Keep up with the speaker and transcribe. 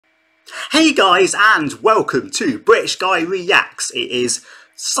Hey guys, and welcome to British Guy Reacts. It is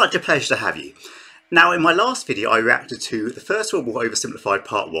such a pleasure to have you. Now, in my last video I reacted to the First World War Oversimplified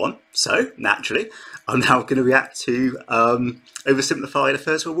Part 1, so naturally I'm now going to react to Oversimplified the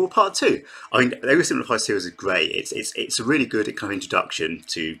First World War Part 2. I mean, the Oversimplified series is great. It's a really good kind of introduction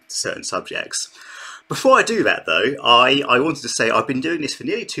to certain subjects. Before I do that though, I wanted to say I've been doing this for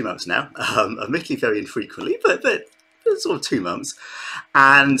nearly 2 months now, admittedly very infrequently, but sort of 2 months,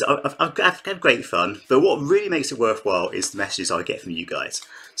 and I've had great fun. But what really makes it worthwhile is the messages I get from you guys.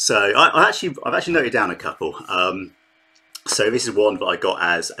 So I've actually noted down a couple. So this is one that I got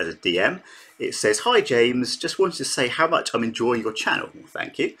as a DM. It says, "Hi James, just wanted to say how much I'm enjoying your channel." Well,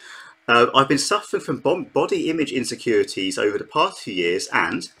 thank you. I've been suffering from body image insecurities over the past few years,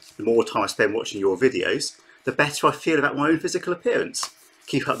 and the more time I spend watching your videos, the better I feel about my own physical appearance.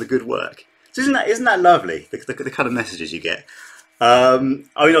 Keep up the good work. So isn't that lovely, the kind of messages you get? I mean,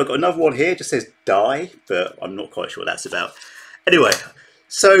 I've got another one here, just says die, but I'm not quite sure what that's about. Anyway,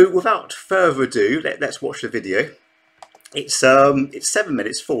 so without further ado, let's watch the video. It's 7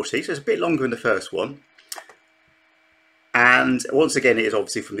 minutes 40, so it's a bit longer than the first one. And once again, it is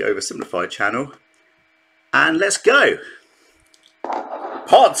obviously from the Oversimplified channel. And let's go!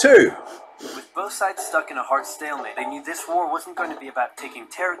 Part 2! With both sides stuck in a hard stalemate, they knew this war wasn't going to be about taking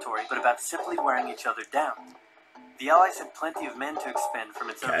territory, but about simply wearing each other down. The Allies had plenty of men to expend from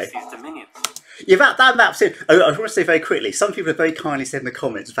its overseas dominions. Yeah, that's it. I want to say very quickly, some people have very kindly said in the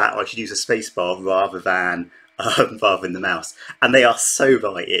comments that I should use a spacebar rather than the mouse, and they are so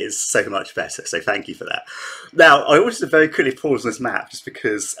right. It is so much better, so thank you for that. Now, I wanted to very quickly pause on this map just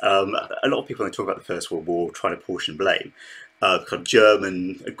because a lot of people when they talk about the First World War try to portion blame. Kind of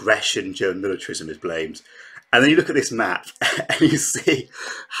German aggression, German militarism is blamed. And then you look at this map and you see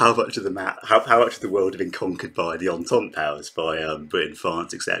how much of the map, how much of the world had been conquered by the Entente powers, by Britain,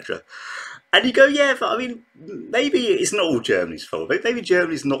 France, etc. And you go, yeah, but I mean, maybe it's not all Germany's fault. Maybe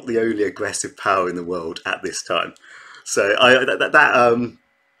Germany's not the only aggressive power in the world at this time. So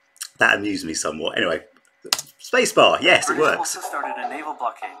that amused me somewhat. Anyway, spacebar, yes, it works. British also started a naval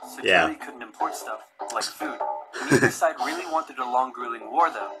blockade, so Germany couldn't import stuff, like food. Neither side really wanted a long, grueling war,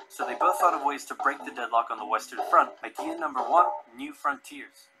 though, so they both thought of ways to break the deadlock on the Western Front. Idea number 1, new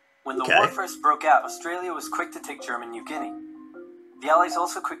frontiers. When the war first broke out, Australia was quick to take German New Guinea. The Allies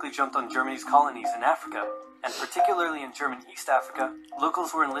also quickly jumped on Germany's colonies in Africa, and particularly in German East Africa,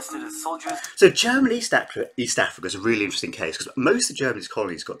 locals were enlisted as soldiers. So German East Africa is a really interesting case because most of Germany's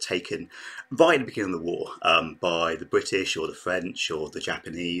colonies got taken right at the beginning of the war by the British or the French or the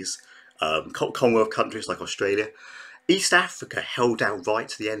Japanese, Commonwealth countries like Australia. East Africa held out right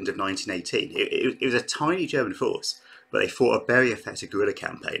to the end of 1918. It was a tiny German force, but they fought a very effective guerrilla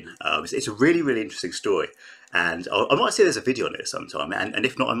campaign. It's a really, really interesting story, and I might see there's a video on it sometime, and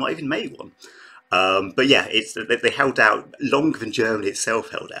if not, I might even make one. But yeah, they held out longer than Germany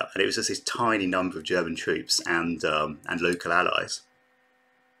itself held out, and it was just this tiny number of German troops and local allies.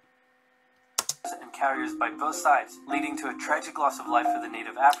 And carriers by both sides, leading to a tragic loss of life for the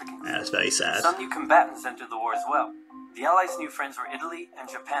native Africans. Yeah, that's very sad. Some new combatants entered the war as well. The Allies' new friends were Italy and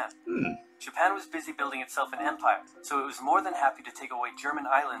Japan. Japan was busy building itself an empire, so it was more than happy to take away German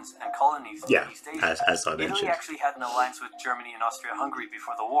islands and colonies in East Asia. As I mentioned. Italy actually had an alliance with Germany and Austria-Hungary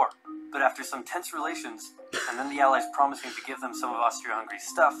before the war, but after some tense relations, and then the Allies promising to give them some of Austria-Hungary's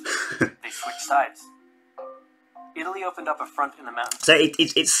stuff, they switched sides. Italy opened up a front in the mountains. So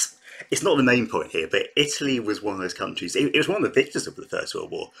it's not the main point here, but Italy was one of those countries. It was one of the victors of the First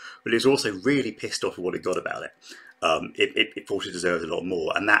World War, but it was also really pissed off at what it got about it. It thought it deserved a lot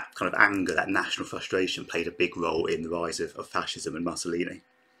more, and that kind of anger, that national frustration, played a big role in the rise of fascism and Mussolini.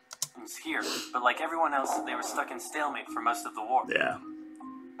 Here, but like everyone else, they were stuck in stalemate for most of the war. Yeah.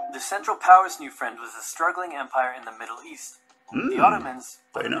 The Central Powers' new friend was a struggling empire in the Middle East. The Ottomans...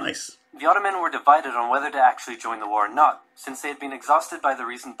 Very nice. The Ottomen were divided on whether to actually join the war or not, since they had been exhausted by the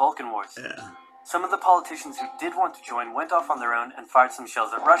recent Balkan Wars. Yeah. Some of the politicians who did want to join went off on their own and fired some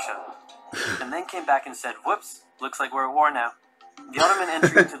shells at Russia, and then came back and said, whoops, looks like we're at war now. The Ottoman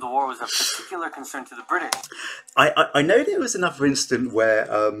entry into the war was of particular concern to the British. I know there was another incident where,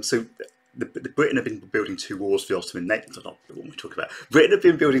 the Britain had been building 2 wars for the Ottoman Navy. That's not what we talk about. Britain had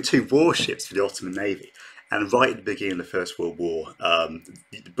been building 2 warships for the Ottoman Navy. And right at the beginning of the First World War,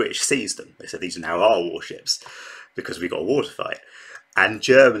 the British seized them. They said, these are now our warships because we got a war to fight. And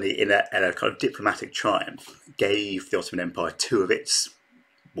Germany, in a kind of diplomatic triumph, gave the Ottoman Empire 2 of its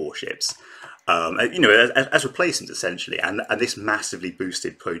warships, as replacements essentially. And this massively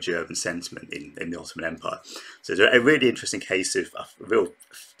boosted pro-German sentiment in the Ottoman Empire. So it's a really interesting case of a real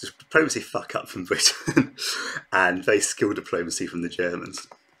diplomacy fuck up from Britain and very skilled diplomacy from the Germans.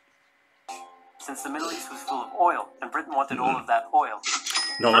 since the Middle East was full of oil, and Britain wanted all of that oil.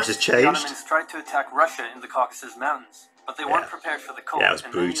 Not much has The changed. Ottomans tried to attack Russia in the Caucasus Mountains, but they weren't prepared for the cold, Yeah, it was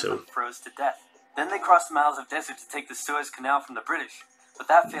and many of brutal. them froze to death. Then they crossed miles of desert to take the Suez Canal from the British, but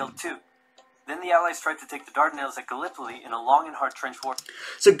that failed too. Then the Allies tried to take the Dardanelles at Gallipoli in a long and hard trench war.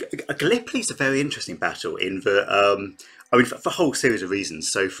 So Gallipoli is a very interesting battle in that, I mean, for a whole series of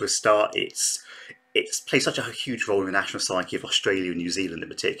reasons. So for a start, it's played such a huge role in the national psyche of Australia and New Zealand in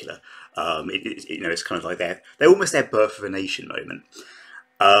particular. It's kind of like they're almost their birth of a nation moment.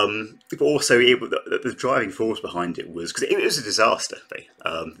 But also, the driving force behind it was, because it was a disaster.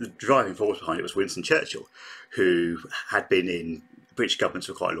 The driving force behind it was Winston Churchill, who had been in British government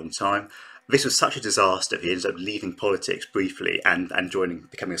for quite a long time. This was such a disaster, he ended up leaving politics briefly and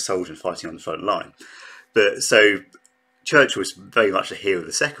becoming a soldier and fighting on the front line. But so Churchill was very much a hero of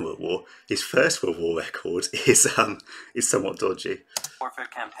the Second World War. His First World War record is somewhat dodgy. Warfare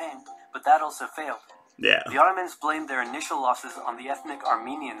campaign, but that also failed. Yeah. The Ottomans blamed their initial losses on the ethnic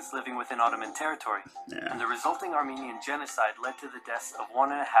Armenians living within Ottoman territory, and the resulting Armenian genocide led to the deaths of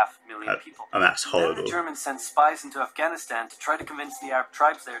 1.5 million people. And that's horrible. Then the Germans sent spies into Afghanistan to try to convince the Arab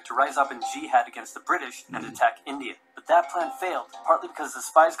tribes there to rise up in jihad against the British and attack India. But that plan failed, partly because the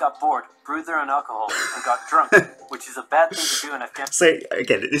spies got bored, brewed their own alcohol, and got drunk, which is a bad thing to do in Afghanistan. So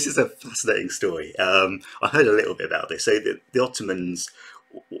again, this is a fascinating story. I heard a little bit about this. So the Ottomans,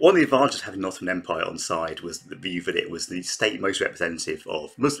 one of the advantages of having the Ottoman Empire on side was the view that it was the state most representative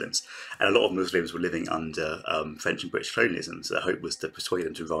of Muslims, and a lot of Muslims were living under French and British colonialism, so the hope was to persuade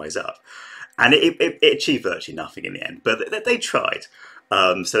them to rise up. And it achieved virtually nothing in the end, but they tried.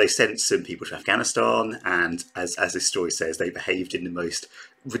 So they sent some people to Afghanistan, and as this story says, they behaved in the most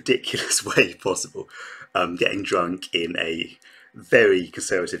ridiculous way possible, getting drunk in a very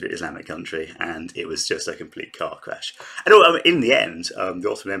conservative Islamic country, and it was just a complete car crash. And in the end, the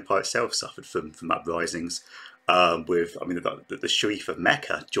Ottoman Empire itself suffered from uprisings. The Sharif of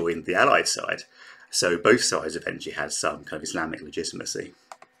Mecca joined the Allied side, so both sides eventually had some kind of Islamic legitimacy.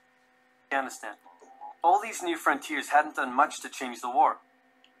 Afghanistan. All these new frontiers hadn't done much to change the war.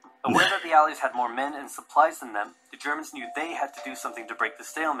 Aware that the Allies had more men and supplies than them, the Germans knew they had to do something to break the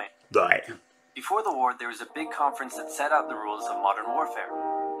stalemate. Right. Before the war, there was a big conference that set out the rules of modern warfare.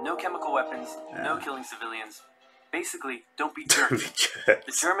 No chemical weapons, no killing civilians. Basically, don't be jerks.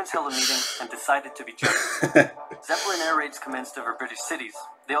 The Germans held a meeting and decided to be jerks. Zeppelin air raids commenced over British cities.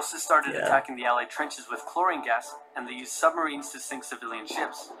 They also started attacking the Allied trenches with chlorine gas, and they used submarines to sink civilian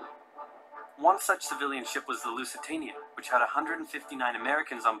ships. One such civilian ship was the Lusitania, which had 159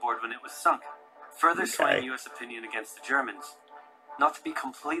 Americans on board when it was sunk, further swaying US opinion against the Germans. Not to be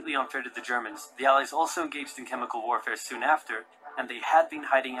completely unfair to the Germans, the Allies also engaged in chemical warfare soon after, and they had been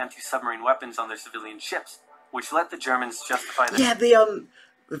hiding anti-submarine weapons on their civilian ships, which let the Germans justify their... Yeah,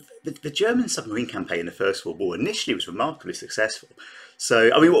 the German submarine campaign in the First World War initially was remarkably successful.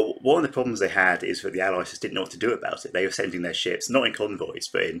 So, I mean, one of the problems they had is that the Allies just didn't know what to do about it. They were sending their ships, not in convoys,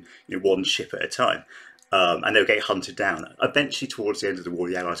 but in one ship at a time. And they were getting hunted down. Eventually, towards the end of the war,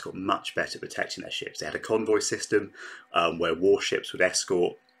 the Allies got much better at protecting their ships. They had a convoy system where warships would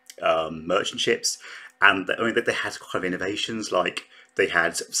escort merchant ships. And I mean, they had kind of innovations, like they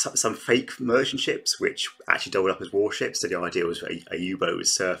had some fake merchant ships which actually doubled up as warships. So the idea was a U-boat would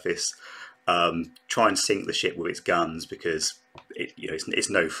surface, try and sink the ship with its guns because it's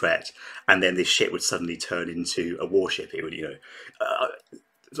no threat, and then this ship would suddenly turn into a warship. It would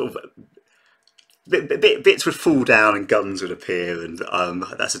sort of bits would fall down and guns would appear, and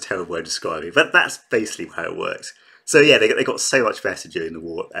that's a terrible way of describing it, but that's basically how it works. So yeah, they got so much better during the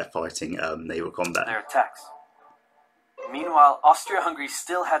war at fighting naval combat. Their attacks. Meanwhile, Austria-Hungary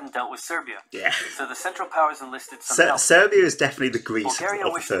still hadn't dealt with Serbia. Yeah. So the Central Powers enlisted some help. Serbia is definitely the Greece Bulgaria of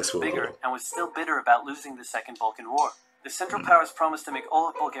the wished it was First World bigger War. and was still bitter about losing the Second Balkan War. The Central Powers promised to make all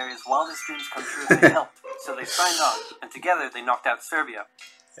of Bulgaria's wildest dreams come true if they helped, so they signed on, and together they knocked out Serbia.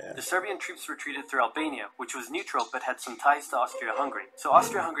 Yeah. The Serbian troops retreated through Albania, which was neutral but had some ties to Austria-Hungary. So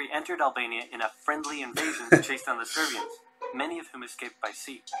Austria-Hungary entered Albania in a friendly invasion to chase down the Serbians, many of whom escaped by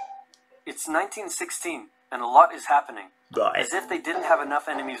sea. It's 1916, and a lot is happening. Right. As if they didn't have enough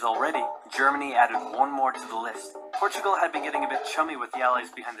enemies already, Germany added one more to the list. Portugal had been getting a bit chummy with the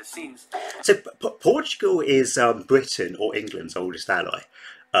Allies behind the scenes. So Portugal is Britain or England's oldest ally.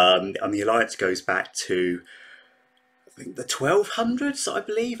 And the alliance goes back to, I think, the 1200s, I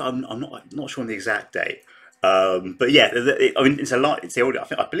believe. I'm not sure on the exact date. But yeah, I mean, it's the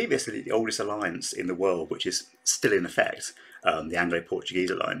oldest. I believe it's the oldest alliance in the world, which is still in effect, the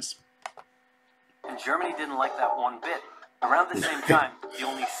Anglo-Portuguese alliance. And Germany didn't like that one bit. Around the same time, the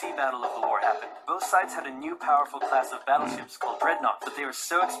only sea battle of the war happened. Both sides had a new powerful class of battleships called dreadnoughts, but they were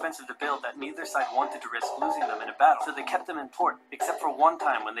so expensive to build that neither side wanted to risk losing them in a battle, so they kept them in port, except for one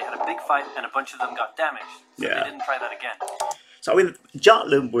time when they had a big fight and a bunch of them got damaged, so they didn't try that again. So I mean,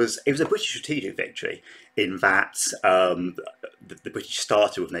 Jutland was a British strategic victory in that the British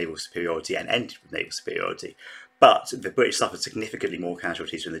started with naval superiority and ended with naval superiority. But the British suffered significantly more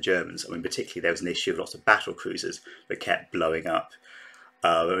casualties than the Germans. I mean, particularly there was an issue of lots of battle cruisers that kept blowing up.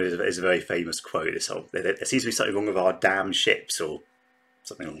 It's a very famous quote. This whole there seems to be something wrong with our damn ships, or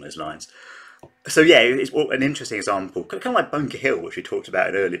something along those lines. So yeah, it's an interesting example, kind of like Bunker Hill, which we talked about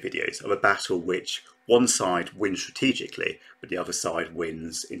in earlier videos, of a battle which one side wins strategically, but the other side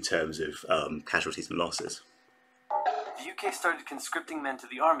wins in terms of casualties and losses. The UK started conscripting men to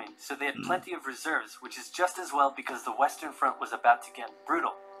the army, so they had plenty of reserves, which is just as well because the Western Front was about to get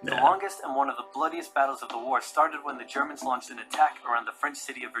brutal. The longest and one of the bloodiest battles of the war started when the Germans launched an attack around the French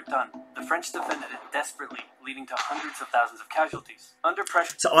city of Verdun. The French defended it desperately, leading to hundreds of thousands of casualties. Under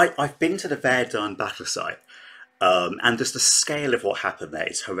pressure... So I've been to the Verdun battle site, and just the scale of what happened there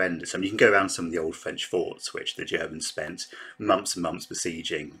is horrendous. I mean, you can go around some of the old French forts, which the Germans spent months and months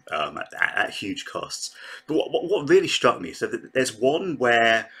besieging at huge costs. But what really struck me is that there's one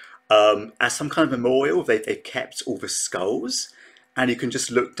where, as some kind of memorial, they've kept all the skulls. And you can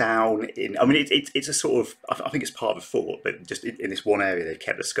just look down in, I mean, it's a sort of, I think it's part of a fort, but just in this one area they've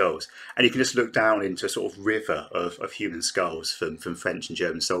kept the skulls. And you can just look down into a sort of river of human skulls from French and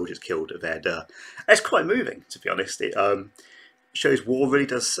German soldiers killed at Verdun. And it's quite moving, to be honest. It shows war really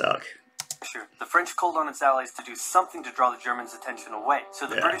does suck. Sure. The French called on its allies to do something to draw the Germans' attention away. So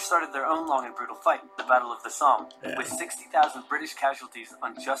the British started their own long and brutal fight, the Battle of the Somme, with 60,000 British casualties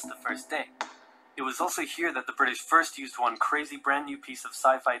on just the first day. It was also here that the British first used one crazy brand new piece of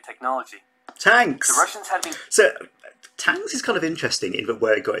sci-fi technology. Tanks! The Russians had been... So, tanks is kind of interesting in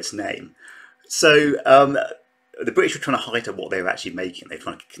where it got its name. So, the British were trying to hide what they were actually making. They were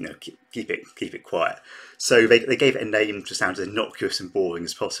trying to keep it quiet. So they gave it a name to sound as innocuous and boring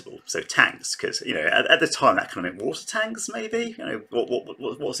as possible. So tanks, because at the time that kind of meant water tanks, maybe.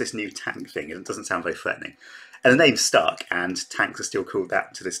 What's this new tank thing? It doesn't sound very threatening. And the name stuck, and tanks are still called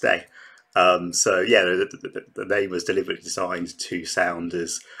that to this day. So yeah, the name was deliberately designed to sound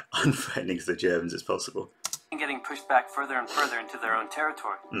as unthreatening to the Germans as possible. Getting pushed back further and further into their own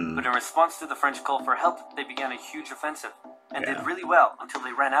territory. But in response to the French call for help, they began a huge offensive, and did really well until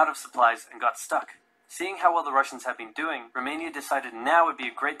they ran out of supplies and got stuck. Seeing how well the Russians had been doing, Romania decided now would be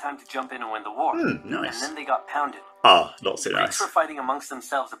a great time to jump in and win the war. Nice. And then they got pounded. Ah, not so The nice. Greeks were fighting amongst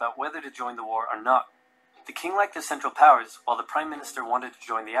themselves about whether to join the war or not. The king liked the Central Powers, while the Prime Minister wanted to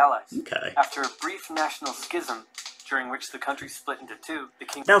join the Allies. Okay. After a brief national schism, during which the country split into two, the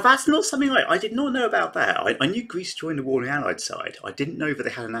king... Now that's not something I did not know about that. I knew Greece joined the war on the Allied side. I didn't know that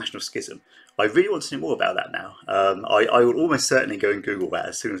they had a national schism. I really want to know more about that now. I will almost certainly go and Google that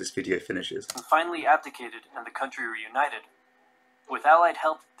as soon as this video finishes. And finally abdicated and the country reunited. With Allied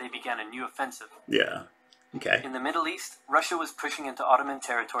help, they began a new offensive. Yeah. Okay. In the Middle East, Russia was pushing into Ottoman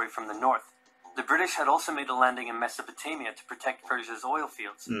territory from the north. The British had also made a landing in Mesopotamia to protect Persia's oil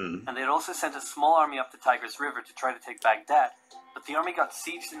fields, and they had also sent a small army up the Tigris River to try to take Baghdad, but the army got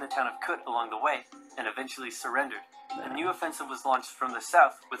sieged in the town of Kut along the way, and eventually surrendered. A new offensive was launched from the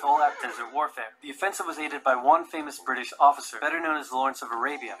south, with all-out desert warfare. The offensive was aided by one famous British officer, better known as Lawrence of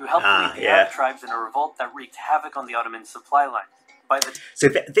Arabia, who helped lead the Arab tribes in a revolt that wreaked havoc on the Ottoman supply line. So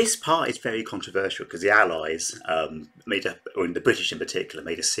this part is very controversial because the Allies or the British in particular,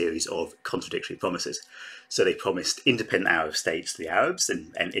 made a series of contradictory promises. So they promised independent Arab states to the Arabs,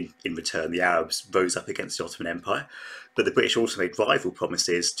 and in return the Arabs rose up against the Ottoman Empire. But the British also made rival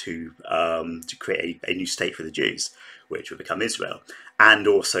promises to create a new state for the Jews, which would become Israel. And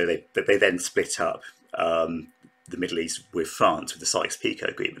also they then split up the Middle East with France with the Sykes-Picot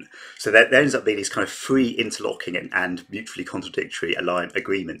Agreement. So there ends up being these kind of free interlocking and mutually contradictory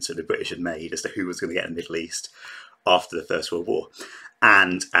agreements that the British had made as to who was going to get in the Middle East after the First World War.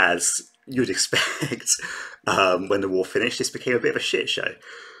 And as you'd expect, when the war finished, this became a bit of a shit show.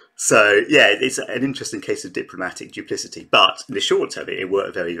 So yeah, it's an interesting case of diplomatic duplicity. But in the short term, it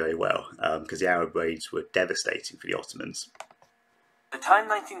worked very, very well because the Arab raids were devastating for the Ottomans. The time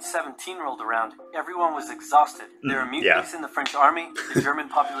 1917 rolled around, everyone was exhausted. There were mutinies in the French army, the German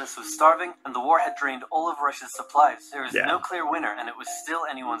populace was starving, and the war had drained all of Russia's supplies. There was no clear winner, and it was still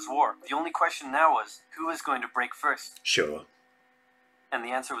anyone's war. The only question now was, who was going to break first? Sure. And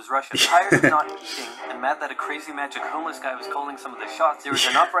the answer was Russia. Tired of not eating, and mad that a crazy magic homeless guy was calling some of the shots, there was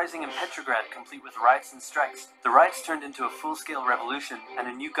an uprising in Petrograd, complete with riots and strikes. The riots turned into a full-scale revolution, and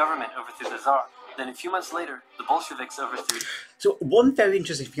a new government overthrew the Tsar. Then a few months later, the Bolsheviks overthrew... So one very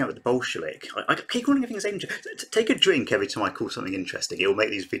interesting thing about the Bolshevik, I keep calling things interesting. Take a drink every time I call something interesting. It will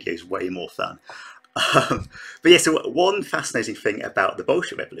make these videos way more fun. But yeah, so one fascinating thing about the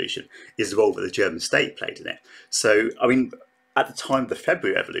Bolshevik Revolution is the role that the German state played in it. So, I mean, at the time of the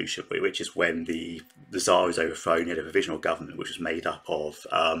February Revolution, which is when the Tsar was overthrown, you had a provisional government which was made up of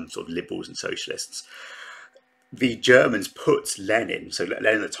sort of liberals and socialists. The Germans put Lenin, so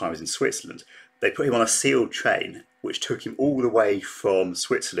Lenin at the time was in Switzerland, they put him on a sealed train which took him all the way from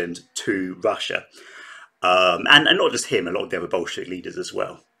Switzerland to Russia. And not just him, a lot of the other Bolshevik leaders as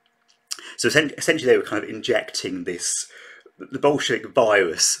well. So essentially they were kind of injecting the Bolshevik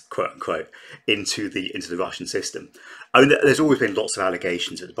virus, quote unquote, into the Russian system. I mean, there's always been lots of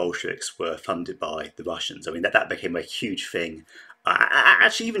allegations that the Bolsheviks were funded by the Russians. I mean, that became a huge thing.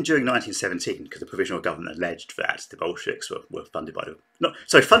 Actually, even during 1917, because the provisional government alleged that the Bolsheviks were funded by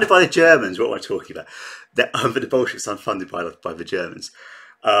funded by the Germans. What am I talking about? But the Bolsheviks are funded by the Germans.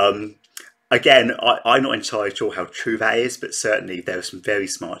 Again, I'm not entirely sure how true that is, but certainly there was some very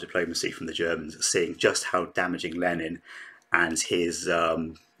smart diplomacy from the Germans, seeing just how damaging Lenin and his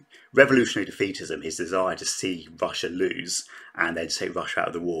revolutionary defeatism, his desire to see Russia lose and then take Russia out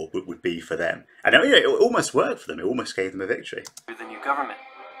of the war would be for them. And it almost worked for them. It almost gave them a victory. The new government,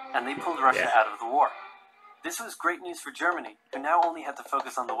 and they pulled Russia out of the war. This was great news for Germany, who now only had to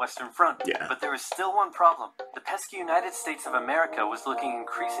focus on the Western Front. But there was still one problem. The pesky United States of America was looking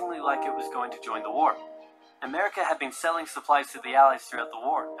increasingly like it was going to join the war. America had been selling supplies to the Allies throughout the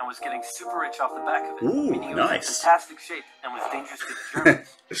war and was getting super rich off the back of it, meaning it was in fantastic shape and was dangerous to the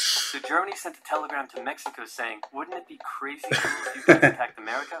Germans. So Germany sent a telegram to Mexico saying, "Wouldn't it be crazy cool if you guys attacked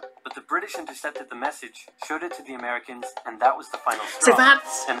America?" But the British intercepted the message, showed it to the Americans, and that was the final straw. So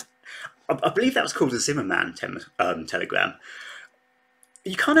that's... I believe that was called the Zimmerman telegram.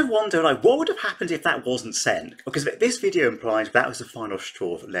 You kind of wonder, like, what would have happened if that wasn't sent? Because this video implies that was the final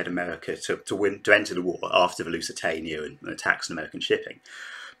straw that led America to enter the war after the Lusitania and attacks on American shipping.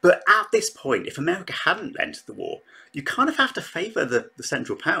 But at this point, if America hadn't entered the war, you kind of have to favour the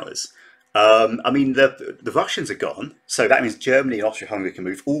Central Powers. I mean, the Russians are gone, so that means Germany and Austria-Hungary can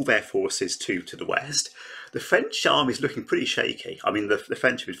move all their forces to the west. The French army is looking pretty shaky. I mean, the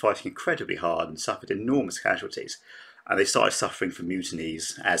French have been fighting incredibly hard and suffered enormous casualties. And they started suffering from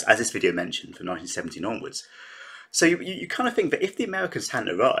mutinies, as this video mentioned, from 1917 onwards. So you kind of think that if the Americans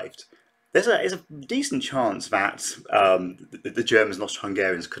hadn't arrived, there's a decent chance that the Germans and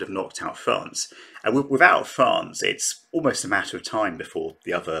Austro-Hungarians could have knocked out France. And without France, it's almost a matter of time before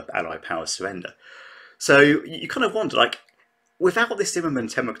the other Allied powers surrender. So you kind of wonder, like, without this Zimmerman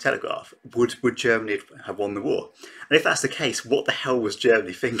telegraph, would Germany have won the war? And if that's the case, what the hell was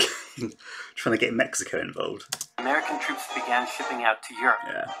Germany thinking, trying to get Mexico involved? American troops began shipping out to Europe.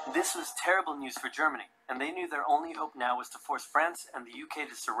 This was terrible news for Germany, and they knew their only hope now was to force France and the UK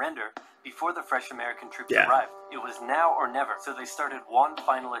to surrender before the fresh American troops arrived. It was now or never, so they started one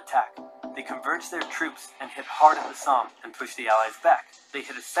final attack. They converged their troops and hit hard at the Somme and pushed the Allies back. They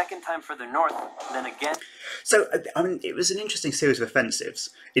hit a second time further north, then again. So, I mean, it was an interesting series of offensives.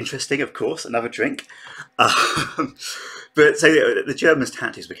 Interesting, of course, another drink. But so the Germans'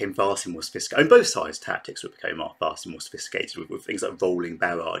 tactics became vastly more sophisticated. On both sides, tactics became vastly more sophisticated with things like rolling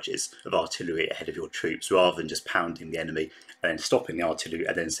barrages of artillery ahead of your troops, rather than just pounding the enemy and then stopping the artillery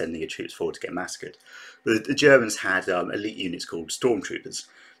and then sending your troops forward to get massacred. But the Germans had elite units called stormtroopers,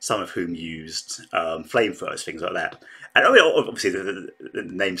 some of whom used flamethrowers, things like that. And I mean, obviously the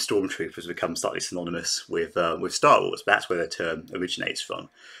name stormtroopers has become slightly synonymous with Star Wars, but that's where the term originates from.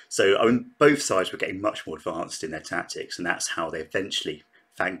 So I mean, both sides were getting much more advanced in their tactics, and that's how they eventually,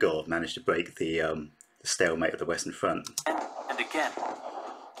 thank God, managed to break the stalemate of the Western Front. And again,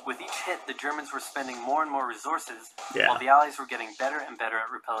 with each hit, the Germans were spending more and more resources, while the Allies were getting better and better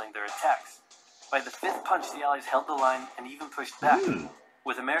at repelling their attacks. By the fifth punch, the Allies held the line and even pushed back.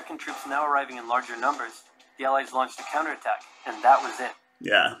 With American troops now arriving in larger numbers, the Allies launched a counterattack, and that was it.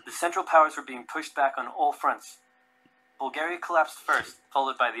 The Central Powers were being pushed back on all fronts. Bulgaria collapsed first,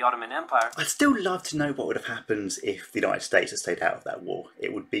 followed by the Ottoman Empire. I'd still love to know what would have happened if the United States had stayed out of that war.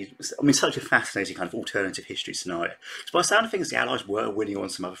 It would be, I mean, such a fascinating kind of alternative history scenario. So by the sound of things, the Allies were winning on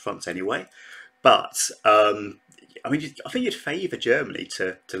some other fronts anyway. But, I mean, I think you'd favour Germany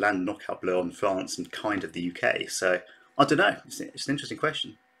to land a knockout blow on France and kind of the UK. So, I don't know. It's an interesting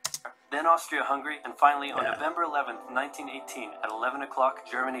question. Then Austria-Hungary, and finally on November 11th, 1918, at 11 o'clock,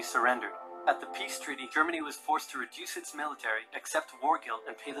 Germany surrendered. At the peace treaty, Germany was forced to reduce its military, accept war guilt,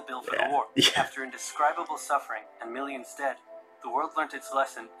 and pay the bill for the war. After indescribable suffering and millions dead, the world learnt its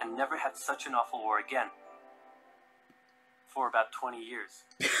lesson and never had such an awful war again. for about 20 years.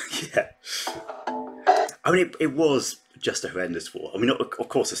 Yeah. I mean, it was just a horrendous war. I mean, of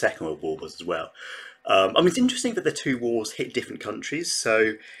course, the Second World War was as well. I mean, it's interesting that the two wars hit different countries.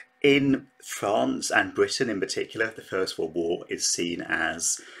 So in France and Britain in particular, the First World War is seen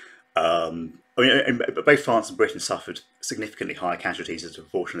as, I mean, both France and Britain suffered significantly higher casualties as a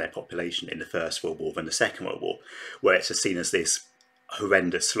proportion of their population in the First World War than the Second World War, where it's seen as this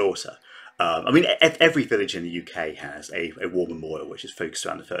horrendous slaughter. I mean, every village in the UK has a war memorial which is focused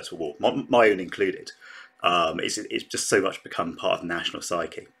around the First World War, my own included. It's just so much become part of the national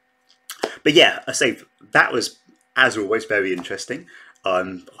psyche. But yeah, I say that was, as always, very interesting.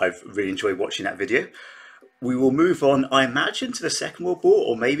 I've really enjoyed watching that video. We will move on, I imagine, to the Second World War,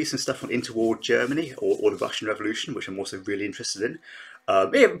 or maybe some stuff on interwar Germany or the Russian Revolution, which I'm also really interested in.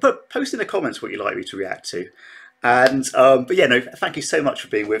 Yeah, but post in the comments what you'd like me to react to. And but yeah, no, thank you so much for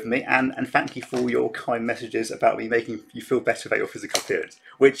being with me, and thank you for all your kind messages about me making you feel better about your physical appearance,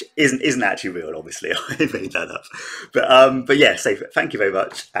 which isn't actually real, obviously. I made that up. But yeah, so thank you very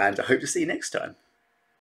much, and I hope to see you next time.